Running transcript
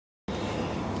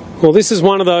Well, this is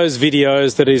one of those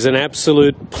videos that is an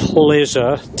absolute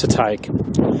pleasure to take.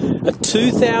 A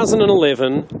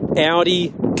 2011 Audi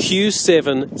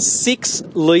Q7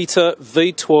 6-litre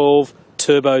V12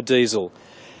 turbo diesel.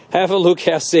 Have a look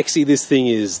how sexy this thing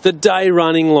is. The day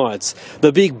running lights,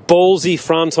 the big ballsy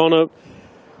front on it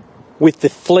with the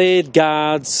flared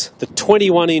guards, the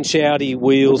 21-inch Audi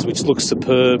wheels which look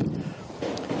superb,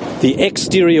 the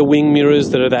exterior wing mirrors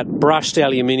that are that brushed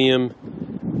aluminium.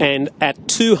 And at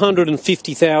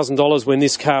 $250,000 when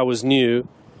this car was new,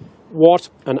 what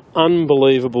an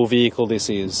unbelievable vehicle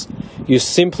this is. You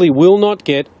simply will not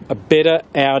get a better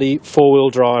Audi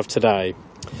four-wheel drive today.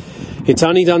 It's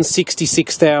only done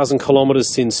 66,000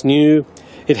 kilometres since new.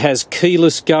 It has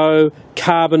keyless go,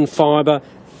 carbon fibre.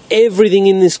 Everything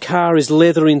in this car is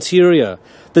leather interior.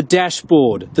 The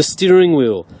dashboard, the steering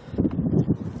wheel,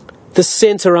 the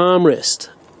centre armrest.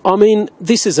 I mean,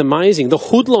 this is amazing. The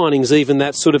hood lining's even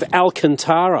that sort of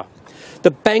Alcantara.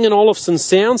 The Bang & Olufsen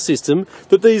sound system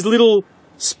that these little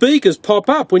speakers pop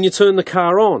up when you turn the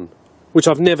car on, which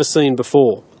I've never seen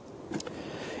before.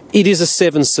 It is a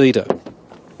 7-seater.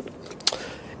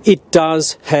 It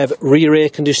does have rear air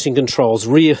conditioning controls,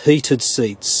 rear heated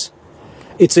seats.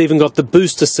 It's even got the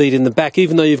booster seat in the back,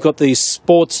 even though you've got these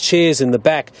sports chairs in the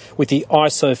back with the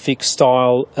ISOFIX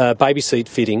style baby seat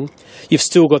fitting. You've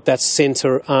still got that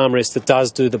centre armrest that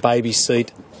does do the baby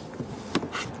seat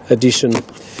addition.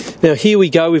 Now here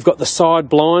we go, we've got the side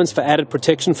blinds for added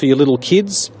protection for your little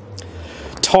kids.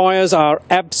 Tyres are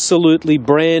absolutely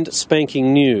brand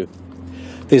spanking new.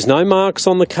 There's no marks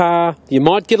on the car. You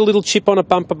might get a little chip on a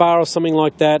bumper bar or something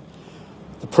like that.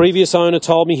 The previous owner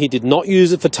told me he did not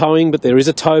use it for towing, but there is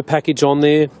a tow package on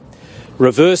there.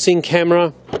 Reversing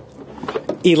camera,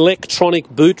 electronic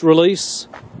boot release,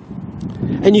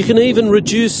 and you can even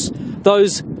reduce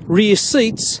those rear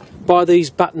seats by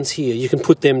these buttons here. You can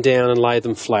put them down and lay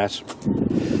them flat.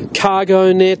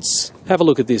 Cargo nets, have a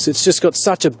look at this. It's just got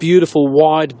such a beautiful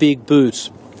wide big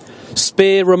boot.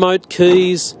 Spare remote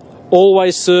keys,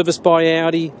 always serviced by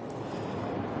Audi.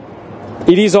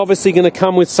 It is obviously going to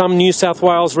come with some New South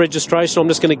Wales registration. I'm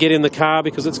just going to get in the car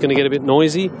because it's going to get a bit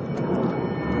noisy.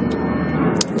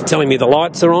 It's telling me the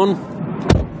lights are on.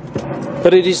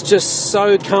 But it is just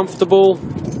so comfortable.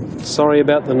 Sorry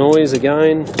about the noise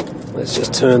again. Let's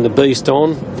just turn the beast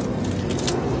on.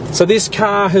 So this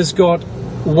car has got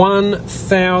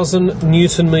 1,000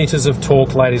 Newton meters of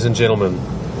torque, ladies and gentlemen.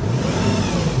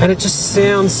 And it just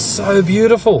sounds so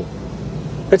beautiful.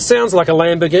 It sounds like a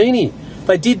Lamborghini.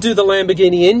 They did do the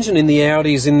Lamborghini engine in the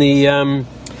Audis in the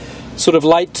sort of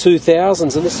late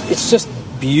 2000s, and it's just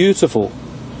beautiful.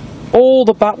 All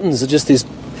the buttons are just this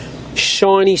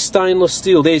shiny stainless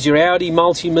steel. There's your Audi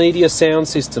multimedia sound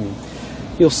system.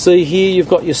 You'll see here you've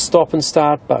got your stop and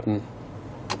start button.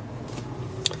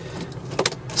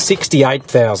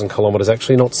 68,000 kilometres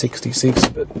actually, not 66,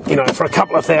 but you know, for a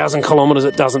couple of thousand kilometres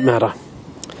it doesn't matter.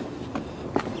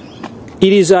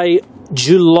 It is a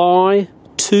July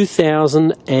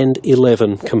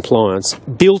 2011 compliance,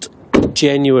 built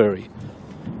January.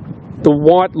 The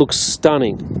white looks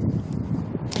stunning.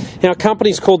 Now, our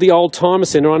company's called the Oldtimer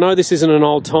Centre. I know this isn't an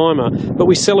Oldtimer, but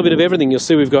we sell a bit of everything. You'll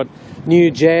see we've got new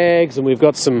Jags and we've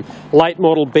got some late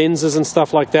model Benzes and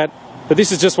stuff like that. But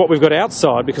this is just what we've got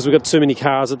outside because we've got too many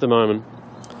cars at the moment.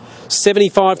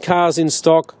 75 cars in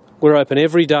stock. We're open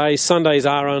every day. Sundays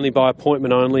are only by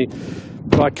appointment only.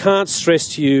 But I can't stress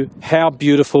to you how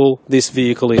beautiful this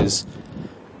vehicle is.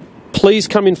 Please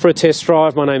come in for a test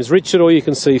drive. My name's Richard, or you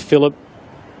can see Philip.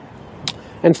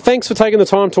 And thanks for taking the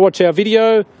time to watch our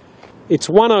video. It's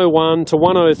 101 to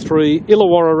 103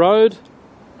 Illawarra Road,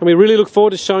 and we really look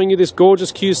forward to showing you this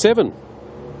gorgeous Q7.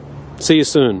 See you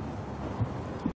soon.